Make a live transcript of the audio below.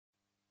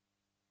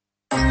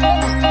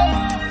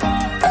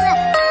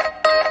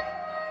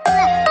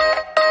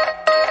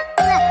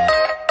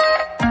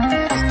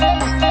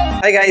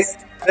Hi guys,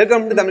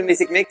 welcome to Tamil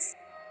Music Mix.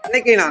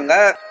 இன்னைக்கு நாங்க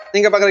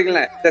நீங்க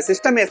பாக்குறீங்களா இந்த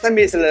சிஸ்டம்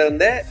SMPS ல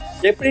இருந்து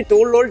எப்படி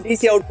 12 வோல்ட்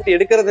DC அவுட்புட்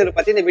எடுக்கிறது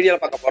பத்தி இந்த வீடியோல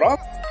பார்க்க போறோம்.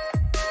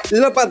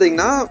 இதுல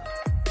பாத்தீங்கன்னா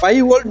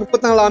 5 வோல்ட்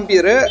 34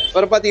 ஆம்பியர்,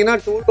 அப்புறம் பாத்தீங்கன்னா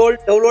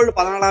 12 வோல்ட்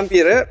 14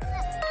 ஆம்பியர்,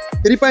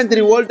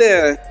 3.3 வோல்ட்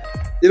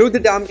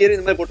 28 ஆம்பியர்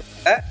இந்த மாதிரி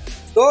போட்டுருக்காங்க.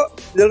 ஸோ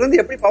இதுல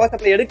இருந்து எப்படி பவர்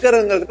சப்ளை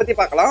எடுக்கிறதுங்கிறத பத்தி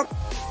பார்க்கலாம்.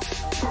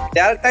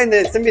 டேரக்டா இந்த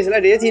SMPS ல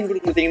DC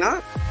இன்புட் கொடுத்தீங்கன்னா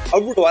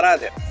அவுட்புட்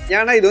வராது.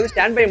 ஏன்னா இது வந்து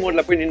ஸ்டாண்ட் பை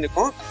மோட்ல போய்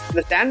நின்றுக்கும்.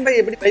 இந்த ஸ்டாண்ட் பை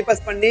எப்படி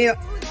பைபாஸ் பண்ணி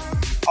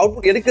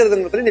அவுட்புட்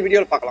எடுக்கிறதுங்கிறது இந்த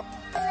வீடியோவில் பார்க்கலாம்.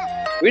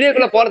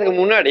 வீடியோக்குள்ள போறதுக்கு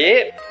முன்னாடி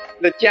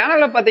இந்த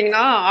சேனல்ல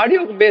பாத்தீங்கன்னா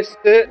ஆடியோக்கு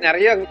பேஸ்டு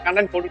நிறைய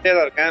கண்டென்ட் போட்டுட்டே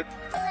தான் இருக்கேன்.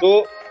 ஸோ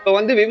இப்போ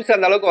வந்து வியூஸ்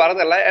அந்த அளவுக்கு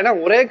வரதில்லை. ஏன்னா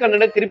ஒரே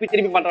கண்டென்ட்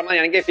திருப்பி பண்ற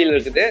மாதிரி எனக்கே ஃபீல்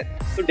இருக்குது.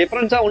 ஸோ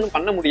டிஃபரன்ஸா ஒன்றும்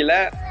பண்ண முடியல.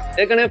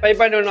 ஏற்கனவே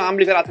 5.1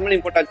 ஆம்பிளிஃபையர்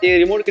அசம்பிள் போட்டாச்சு,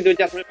 ரிமோட் கிட்ட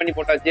வச்சு அசம்பிள் பண்ணி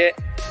போட்டாச்சு.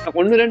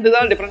 ஒன்று ரெண்டு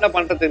தான் டிஃபரெண்டா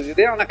பண்றது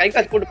இருக்குது. ஆனால் கை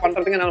காசு போட்டு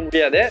பண்றதுக்கு என்னால்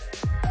முடியாது.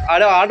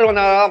 ஆர்டர்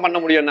வந்தாதான் பண்ண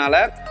முடியும் என்னால.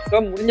 ஸோ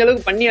முடிஞ்ச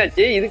அளவுக்கு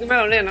பண்ணியாச்சு. இதுக்கு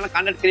மேலே வந்து என்னால்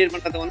கான்டென்ட் கிரியேட்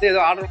பண்றது வந்து ஏதோ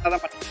ஆர்டர் வந்தால்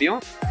தான் பண்ண முடியும்.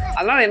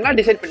 அதனால என்ன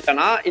டிசைட்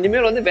பண்ணிட்டேன்னா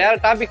இனிமேல் வந்து வேற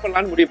டாபிக்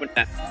பண்ணலான்னு முடிவு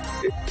பண்ணிட்டேன்.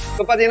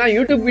 இப்போ பார்த்தீங்கன்னா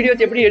யூடியூப்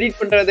வீடியோஸ் எப்படி எடிட்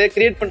பண்றது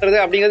கிரியேட் பண்றது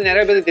அப்படிங்கிறது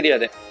நிறைய பேருக்கு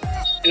தெரியாது.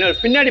 என்னோட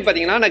பின்னாடி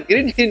பார்த்தீங்கன்னா நான்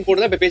கிரீன் ஸ்கிரீன்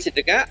போட்டு தான் இப்போ பேசிட்டு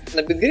இருக்கேன்.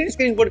 அந்த கிரீன்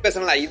ஸ்கிரீன் போட்டு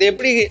பேசலாம், இதை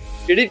எப்படி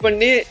எடிட்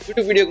பண்ணி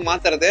யூடியூப் வீடியோக்கு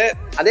மாத்துறது.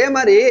 அதே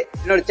மாதிரி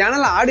என்னோட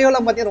சேனல்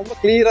ஆடியோலாம் பார்த்தீங்கன்னா ரொம்ப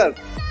கிளியரா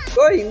இருக்கும்.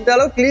 ஸோ இந்த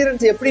அளவு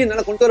கிளியரன்ஸ் எப்படி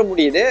என்னால் கொண்டு வர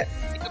முடியுது.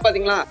 இப்போ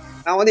பார்த்தீங்கன்னா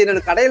நான் வந்து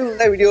என்னோட கடையில்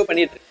தான் வீடியோ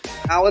பண்ணிட்டு இருக்கேன்.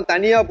 நான் வந்து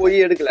தனியாக போய்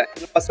எடுக்கல.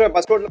 ஃபர்ஸ்ட் ரோட்ல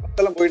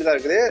ஃபர்ஸ்ட் போயிட்டு தான்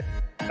இருக்குது,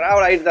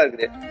 டிராவல் ஆகிட்டு தான்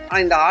இருக்குது.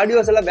 ஆனால் இந்த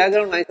ஆடியோஸ் எல்லாம்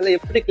பேக்ரவுண்ட் நாய்ஸ் எல்லாம்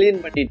எப்படி கிளீன்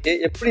பண்ணிட்டு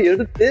எப்படி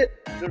எடுத்து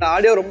என்னோட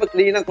ஆடியோ ரொம்ப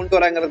கிளீனாக கொண்டு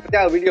வராங்கிறத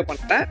பற்றி வீடியோ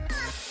பண்ணுறேன்.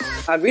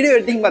 வீடியோ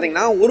எடிட்டிங்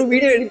பார்த்தீங்கன்னா ஒரு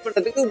வீடியோ எடிட்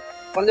பண்ணுறதுக்கு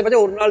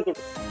கொஞ்சம் ஒரு நாள்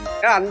கொடுக்கும்.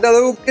 ஏன்னா அந்த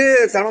அளவுக்கு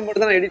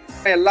சிரமப்பட்டு தான் நான் எடிட்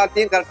பண்ணுறேன்.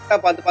 எல்லாத்தையும் கரெக்டாக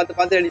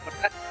பார்த்து எடிட்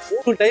பண்ணுறேன்.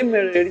 3 டைம்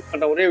எடிட்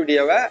பண்ணுறேன் ஒரே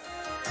வீடியோவை.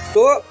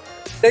 ஸோ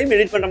டைம்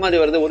எடிட் பண்ணுற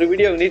மாதிரி வருது ஒரு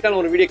வீடியோ, நீட்டான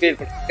ஒரு வீடியோ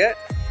கிரியேட் பண்ணுறதுக்கு.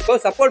 ஸோ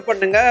சப்போர்ட்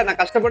பண்ணுங்க. நான்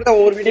கஷ்டப்பட்டு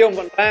ஒவ்வொரு வீடியோவும்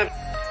பண்ணுறேன்.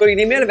 ஸோ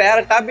இனிமேல் வேற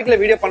டாபிக்ல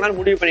வீடியோ பண்ணலான்னு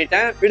முடிவு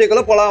பண்ணிட்டேன்.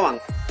 வீடியோக்குள்ள போலாம் வாங்க.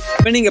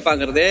 இப்போ நீங்கள்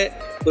பார்க்குறது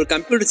ஒரு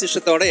கம்ப்யூட்டர்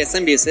சிஸ்டத்தோட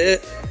SMPS.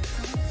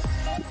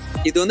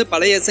 இது வந்து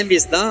பழைய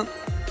SMPS தான்.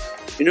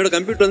 என்னோட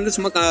கம்ப்யூட்டர் வந்து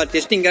சும்மா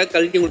டெஸ்டிங்காக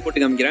கழட்டி உங்களுக்கு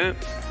போட்டு காமிக்கிறேன்.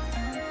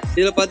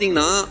 இதில்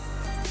பார்த்தீங்கன்னா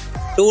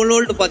 12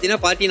 வோல்ட்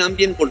பார்த்தீங்கன்னா 14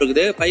 ஆம்பியர்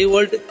போட்டிருக்குது, 5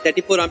 வோல்ட்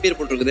 34 ஆம்பியர்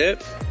போட்டிருக்குது.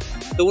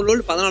 12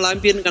 வோல்ட் 14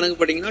 ஆம்பியர்னு கணக்கு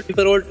போட்டிங்கன்னா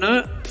 24 வோல்ட்னா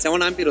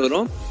 7 ஆம்பியர்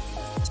வரும்.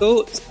 ஸோ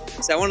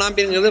 7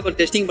 ஆம்பியருங்கிறது இப்போ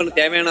டெஸ்டிங் பண்ண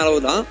தேவையான அளவு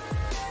தான்.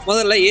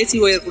 முதல்ல ஏசி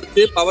ஒயர்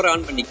கொடுத்து பவர்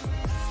ஆன் பண்ணிக்கலாம்.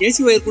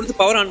 ஏசி ஒயர் கொடுத்து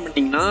பவர் ஆன்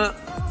பண்ணிங்கன்னா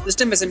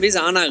சிஸ்டம் SMPS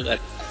ஆன் ஆகாது.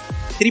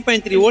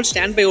 3.3 வோல்ட்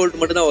ஸ்டாண்ட் பை வோல்ட்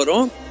மட்டும் தான்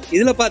வரும்.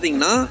 இதில்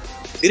பார்த்தீங்கன்னா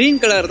கிரீன்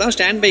கலர் தான்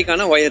ஸ்டாண்ட்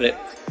பைக்கான ஒயரு.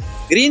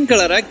 கிரீன்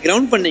கலரை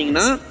கிரவுண்ட்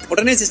பண்ணிங்கன்னா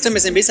உடனே சிஸ்டம்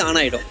SMPS ஆன்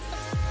ஆகிடும்.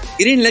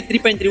 கிரீனில்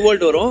 3.3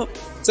 வோல்ட் வரும்.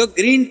 ஸோ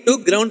கிரீன் டு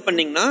கிரவுண்ட்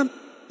பண்ணிங்கன்னா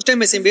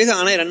சிஸ்டம் SMPS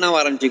ஆன் ஆகி ரன் ஆக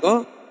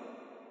ஆரம்பிச்சிக்கும்.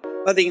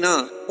 பார்த்தீங்கன்னா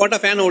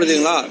போட்டால் ஃபேன்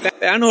ஓடுதுங்களா,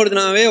 ஃபேன்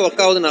ஓடுதுனாவே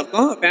ஒர்க் ஆகுதுன்னு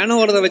அர்த்தம். ஃபேன்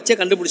ஓடுறதை வச்சே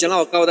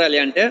கண்டுபிடிச்சலாம் ஒர்க் ஆகுதா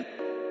இல்லையான்ட்டு.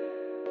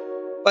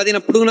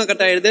 பார்த்தீங்கன்னா புடுகுனா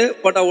கட் ஆகிடுது,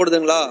 போட்டால்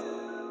ஓடுதுங்களா.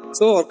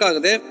 ஸோ ஒர்க்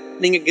ஆகுது.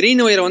 நீங்கள்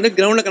கிரீன் ஒயரை வந்து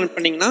கிரவுண்டில் கனெக்ட்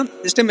பண்ணிங்கன்னா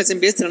சிஸ்டம்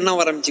SMPS ரன்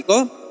ஆக ஆரம்பிச்சிக்கோ.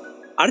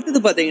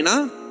 அடுத்தது பார்த்தீங்கன்னா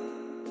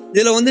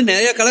இதில் வந்து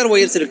நிறைய கலர்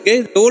ஒயர்ஸ்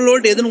இருக்குது. 12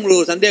 வோல்ட் எதுன்னு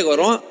உங்களுக்கு ஒரு சந்தேகம்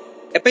வரும்.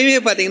 எப்பயுமே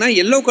பார்த்தீங்கன்னா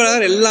எல்லோ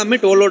கலர் எல்லாமே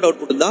 12 வோல்ட்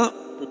அவுட்புட் தான்.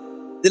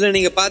 இதில்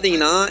நீங்கள்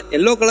பார்த்தீங்கன்னா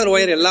எல்லோ கலர்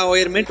ஒயர் எல்லா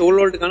ஒயருமே 12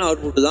 வோல்ட்டுக்கான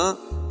அவுட்புட் தான்.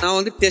 நான்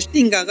வந்து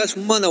டெஸ்டிங்காக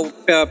சும்மா அந்த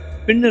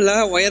பின்னில்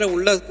ஒயரை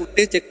உள்ளே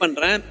கூப்பிட்டு செக்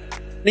பண்ணுறேன்.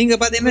 நீங்கள்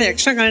பார்த்தீங்கன்னா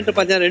எக்ஸ்ட்ரா கனெக்டர்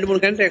பார்த்தீங்கன்னா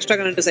 2-3 கனெக்டர் எக்ஸ்ட்ரா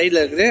கனெக்டர்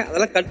சைடில் இருக்குது.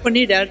 அதெல்லாம் கட்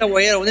பண்ணி டேரெக்டாக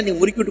ஒயரை வந்து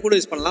நீங்கள் முறுக்கி விட்டு கூட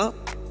யூஸ் பண்ணலாம்.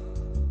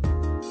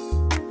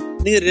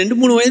 நீங்கள்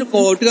 2-3 ஒயர்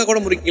ஒட்டுக்காக கூட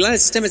முறுக்கிக்கலாம்.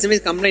 சிஸ்டம்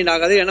SMPS கம்ப்ளைண்ட்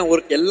ஆகாது. ஏன்னா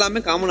ஒரு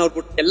எல்லாமே காமன்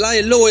அவுட்புட். எல்லா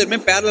எல்லோ ஒயருமே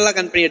பேரலாக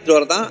கனெக்ட் பண்ணி எடுத்துகிட்டு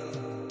வரதான்.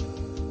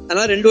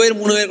 அதனால் 2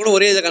 ஒயர் 3 ஒயர் கூட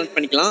ஒரே இதை கனெக்ட்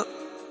பண்ணிக்கலாம்.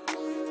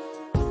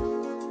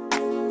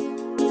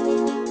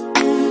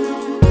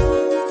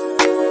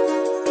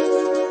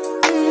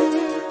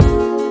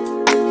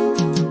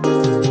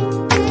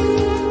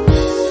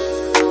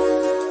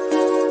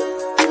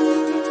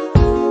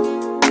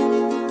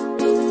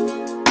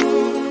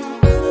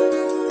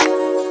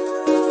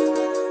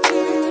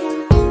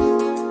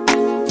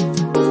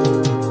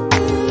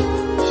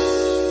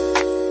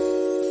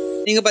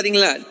 நீங்க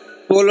பாத்தீங்களா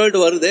 12 வோல்ட்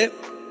வருது.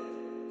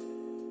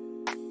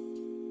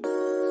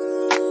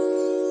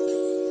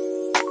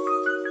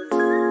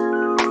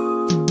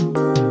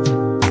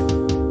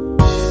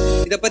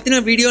 இதை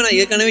பத்தின வீடியோ நான்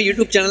ஏற்கனவே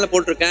யூடியூப் சேனல்ல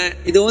போட்டிருக்கேன்.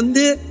 இது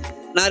வந்து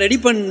நான் ரெடி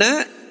பண்ண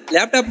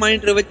லேப்டாப்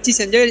மானிட்டர் வச்சு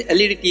செஞ்ச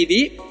LED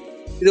டிவி.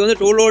 இது வந்து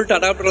 12 வோல்ட்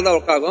அடாப்டர் தான்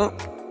ஒர்க் ஆகும்.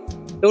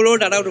 12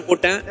 வோல்ட் அடாப்டர்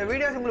போட்டேன். இந்த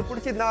வீடியோஸ் உங்களுக்கு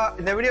பிடிச்சிருந்தா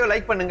இந்த வீடியோ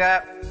லைக் பண்ணுங்க.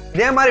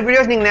 இதே மாதிரி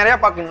வீடியோஸ் நீங்க நிறைய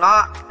பார்க்கணும்னா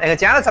எங்க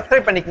சேனல்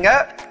சப்ஸ்கிரைப் பண்ணிக்கங்க.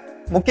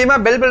 முக்கியமா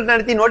பெல் பட்டன்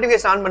அழுத்தி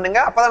நோட்டிஃபிகேஷன் ஆன் பண்ணுங்க.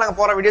 அப்பதான் நாங்க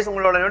போற வீடியோஸ்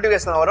உங்களோட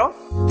நோட்டிஃபிகேஷன் வரும்.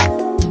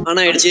 ஆனா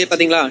ஆயிடுச்சு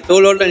பாத்தீங்களா,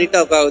 12 வோல்ட் நீட்டா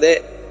ஒர்க் ஆகுது.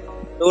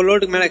 12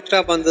 வோல்ட்டுக்கு மேல எக்ஸ்ட்ரா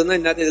வந்ததுன்னா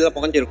இந்த இதெல்லாம்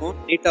புகஞ்சிருக்கும்.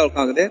 நீட்டா ஒர்க்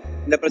ஆகுது,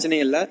 இந்த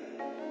பிரச்சனையும் இல்லை.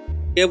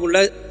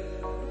 கேபிள்ல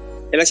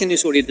எலெக்ஷன்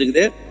நியூஸ் ஓடிட்டு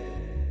இருக்குது.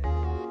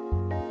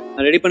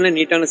 ரெடி பண்ண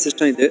நீட்டான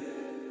சிஸ்டம் இது.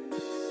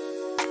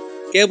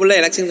 கேபிள்ல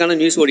எலெக்ஷனுக்கான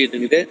நியூஸ் ஓடிட்டு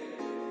இருக்குது.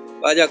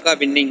 பாஜக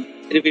வின்னிங்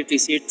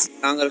 350 சீட்ஸ்,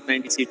 காங்கிரஸ்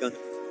 90 சீட். வந்து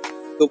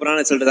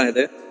சூப்பரான ரிசல்ட் தான்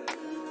இது.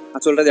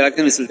 நான் சொல்றது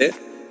எலெக்ஷன் ரிசல்ட்.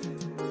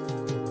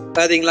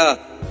 பார்த்தீங்களா,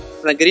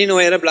 அந்த க்ரீன்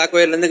ஒயரை பிளாக்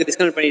ஒயர்லேருந்து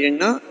டிஸ்கனெக்ட்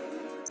பண்ணிட்டீங்கன்னா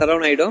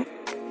சரவுண்ட் ஆகிடும்.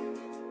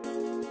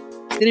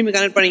 திரும்பி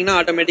கனெக்ட் பண்ணிங்கன்னா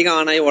ஆட்டோமேட்டிக்காக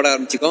ஆன் ஆகி ஓட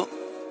ஆரம்பிச்சிக்கும்.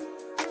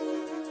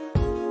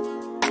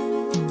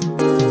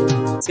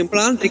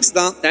 சிம்பிளான ட்ரிக்ஸ்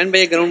தான். ஸ்டாண்ட்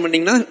பையை கிரவுண்ட்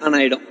பண்ணிங்கன்னா ஆன்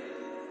ஆகிடும்.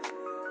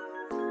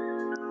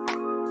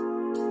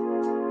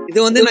 இது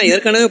வந்து நான்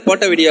ஏற்கனவே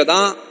போட்ட வீடியோ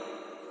தான்.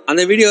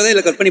 அந்த வீடியோ தான்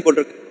இதில் கட் பண்ணி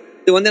போட்டிருக்கு.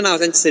 இது வந்து நான்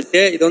செஞ்ச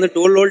செட்டு. இது வந்து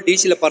 12 வோல்ட்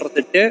டிசியில் பாடுற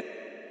செட்டு.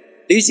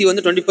 டிசி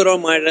வந்து 24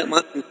 ஹவர்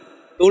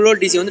 12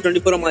 வோல்ட் டிசி வந்து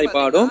 24 ஹவர் மாதிரி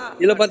பாடும்.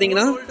 இதில்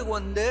பார்த்தீங்கன்னா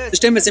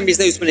சிஸ்டம்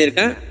எஸ்எம்பிஎஸ் தான் யூஸ்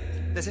பண்ணியிருக்கேன்.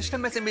 இந்த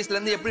சிஸ்டம் எஸ்எம்பிஎஸ்ல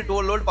இருந்து எப்படி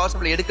 12 வோல்ட் பவர்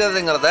சப்ளை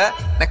எடுக்கிறதுங்கிறத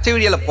நெக்ஸ்ட்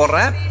வீடியோவில்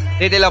போடுறேன்,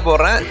 டீட்டெயிலாக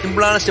போடுறேன்.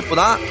 சிம்பிளான ஸ்டெப்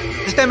தான்.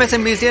 சிஸ்டம்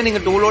எஸ்எம்பிஎஸே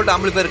நீங்கள் 12 வோல்ட்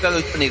ஆம்பிளிஃபையருக்காக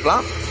யூஸ்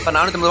பண்ணிக்கலாம். இப்போ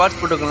 450 வாட்ஸ்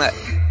போட்டுக்கோங்க.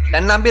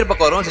 10 ஆம்பியர்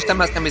பக்கம் வரும்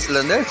சிஸ்டம்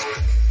எஸ்எம்பிஎஸ்லேருந்து.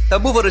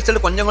 சப்வூஃபர்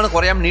ரிசல்ட் கொஞ்சம் கூட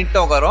குறையாம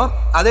நீட்டாக உட்காரும்.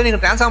 அதே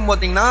நீங்கள் ட்ரான்ஸ்ஃபார்ம்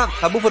பார்த்தீங்கன்னா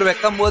சப்வூஃபர்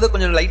வைக்கும் போது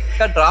கொஞ்சம்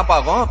லைட்டாக ட்ராப்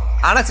ஆகும்.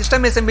 ஆனால்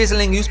சிஸ்டம் எஸ்எம்பிஎஸ்ல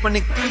நீங்கள் யூஸ் பண்ணி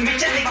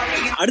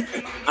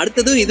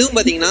அடுத்தது இதுவும்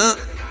பார்த்தீங்கன்னா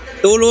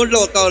 12 வோல்ட்ல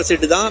ஒர்க் ஆகிற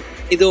செட்டு தான்.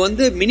 இது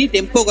வந்து மினி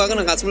டெம்போக்காக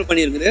நான் அசம்பிள்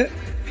பண்ணியிருக்குது.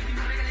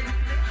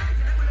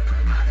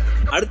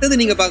 அடுத்தது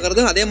நீங்கள்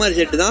பார்க்குறதும் அதே மாதிரி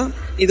செட்டு தான்.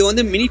 இது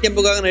வந்து மினி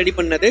டெம்போக்காக ரெடி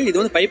பண்ணது. இது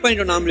வந்து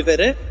 5.1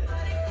 ஆம்பிளிஃபையர்.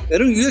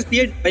 வெறும்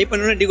யூஎஸ்பியை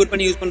 5.1 டிகோட்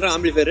பண்ணி யூஸ் பண்ணுற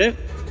ஆம்பிளிஃபையர்.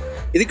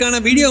 இதுக்கான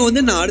வீடியோ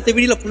வந்து நான் அடுத்த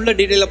வீடியோவில் ஃபுல்லாக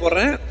டீட்டெயிலாக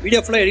போடுறேன். வீடியோ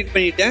ஃபுல்லாக எடிட்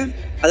பண்ணிட்டேன்.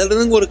 அதில்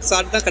இருந்து ஒரு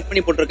ஷார்ட் தான் கட்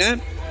பண்ணி போட்டிருக்கேன்.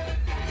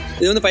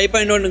 இது வந்து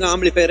 5.1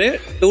 ஆம்பிளிஃபையர்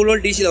 12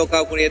 வோல்ட் டிசியில் ஒர்க்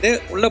ஆகக்கூடியது.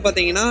 உள்ளே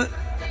பார்த்தீங்கன்னா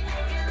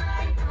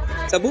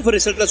சப்வூஃபர்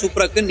ரிசல்ட்டில்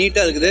சூப்பராக இருக்குது,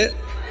 நீட்டாக இருக்குது.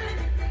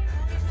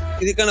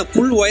 இதுக்கான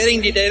ஃபுல்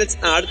ஒயரிங் டீட்டெயில்ஸ்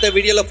நான் அடுத்த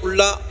வீடியோவில்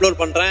ஃபுல்லாக அப்லோட்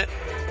பண்ணுறேன்.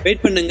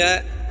 வெயிட் பண்ணுங்கள்,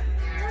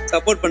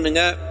 சப்போர்ட்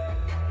பண்ணுங்கள்.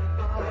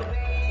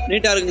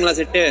 நீட்டாக இருக்குங்களா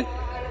செட்டு?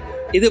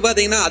 இது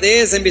பார்த்தீங்கன்னா அதே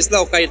எஸ்எம்பிஎஸ்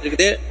தான் ஒர்க் ஆகிட்டு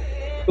இருக்குது.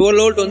 12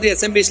 வோல்ட் வந்து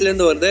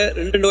எஸ்எம்பிஎஸ்லேருந்து வருது.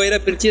 2 ஒயரை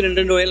பிரித்து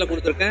 2 ஒயரில்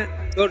கொடுத்துருக்கேன்.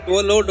 ஸோ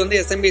 12 வோல்ட் வந்து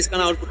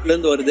எஸ்எம்பிஎஸ்க்கான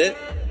அவுட்புட்லேருந்து வருது.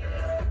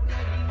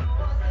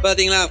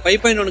 பார்த்தீங்களா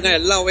 5.1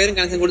 எல்லா ஒயரும்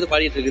கனெக்ஷன் கொடுத்து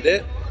பாடிட்டு இருக்குது.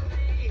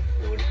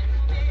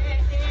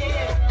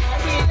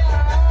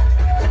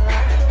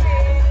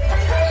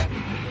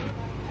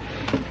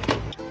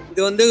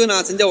 இது வந்து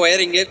நான் செஞ்ச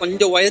ஒயரிங்கு.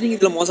 கொஞ்சம் ஒயரிங்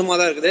இதில் மோசமாக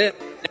தான் இருக்குது.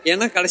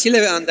 ஏன்னா கடைசியில்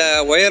அந்த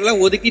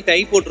ஒயர்லாம் ஒதுக்கி டை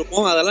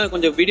போட்டிருப்போம். அதெல்லாம்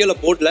கொஞ்சம்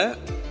வீடியோவில் போடல.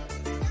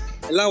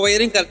 எல்லா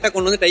ஒயரையும் கரெக்டாக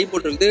கொண்டு வந்து டை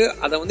போட்டிருக்குது.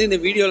 அதை வந்து இந்த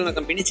வீடியோவில்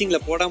நான்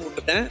ஃபினிஷிங்கில் போடாமல்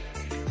விட்டுட்டேன்.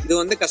 இது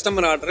வந்து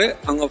கஸ்டமர் ஆர்டரு.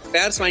 அவங்க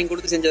பேர்ஸ் வாங்கி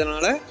கொடுத்து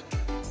செஞ்சதுனால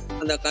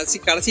அந்த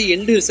கடைசி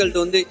எண்டு ரிசல்ட்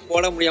வந்து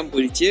போட முடியாமல்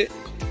போயிடுச்சு.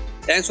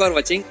 தேங்க்ஸ் ஃபார்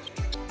வாட்சிங்.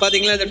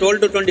 பார்த்தீங்களா இந்த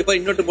 12 to 24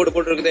 இன்னொரு போர்டு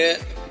போட்டிருக்குது.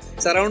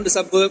 சரவுண்டு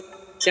சப்பு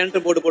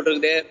சென்டர் போர்டு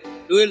போட்டிருக்குது.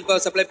 டூயல்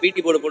பவர் சப்ளை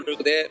பிடி போர்டு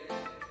போட்டிருக்குது.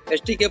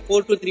 STK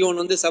 4231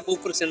 வந்து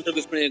சப்வூஃபர் சென்டருக்கு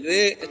யூஸ் பண்ணியிருக்குது.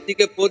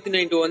 STK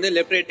 4392 வந்து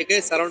லெஃப்ட் ரைட்டுக்கு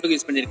சரவுண்டுக்கு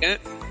யூஸ் பண்ணியிருக்கேன்.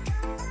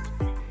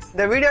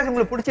 இந்த வீடியோஸ்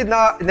உங்களுக்கு பிடிச்சிருந்தா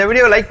இந்த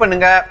வீடியோ லைக்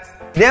பண்ணுங்க.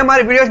 இதே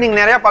மாதிரி வீடியோஸ் நீங்க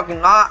நிறைய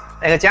பார்க்கணும்னா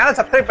எங்க சேனல்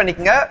சப்ஸ்கிரைப்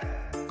பண்ணிக்கங்க.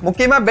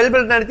 முக்கியமா பெல்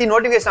பட்டன் அழுத்தி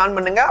நோட்டிஃபிகேஷன் ஆன்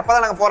பண்ணுங்க.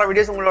 அப்பதான் நாங்க போற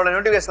வீடியோஸ் உங்களோட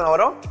நோட்டிஃபிகேஷன்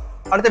வரும்.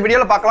 அடுத்த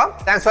வீடியோல பார்க்கலாம்.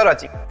 தேங்க்ஸ் ஃபார்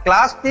வாட்சிங்.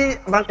 கிளாஸ் டி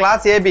அப்புறம்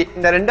கிளாஸ் ஏபி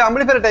இந்த 2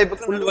 amplifier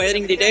டைப்புக்கு full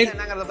wiring detail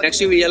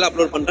next வீடியோல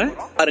அப்லோட் பண்றேன்,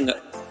 பாருங்க.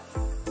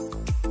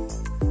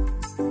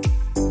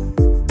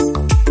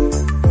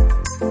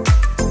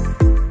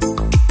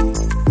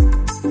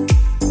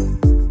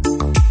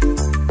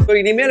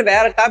 இனிமேல்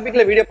வேற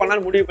டாபிக்ல வீடியோ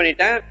பண்ணலாம்னு முடிவு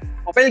பண்ணிட்டேன்.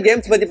 மொபைல்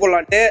கேம்ஸ் பத்தி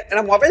போடலான்ட்டு.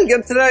 ஏன்னா மொபைல்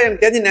கேம்ஸ்ல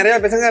எனக்கு தெரிஞ்சு நிறைய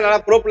பசங்க நல்லா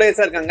ப்ரோ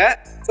பிளேயர்ஸா இருக்காங்க.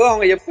 ஸோ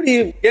அவங்க எப்படி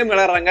கேம்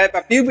விளையாடுறாங்க.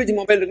 இப்போ PUBG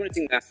மொபைல் இருக்குன்னு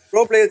வச்சுக்கோங்க.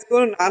 ப்ரோ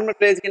பிளேயர்ஸ்க்கும் நார்மல்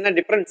பிளேயர்ஸ்க்கு என்ன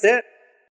டிஃபரன்ஸ்,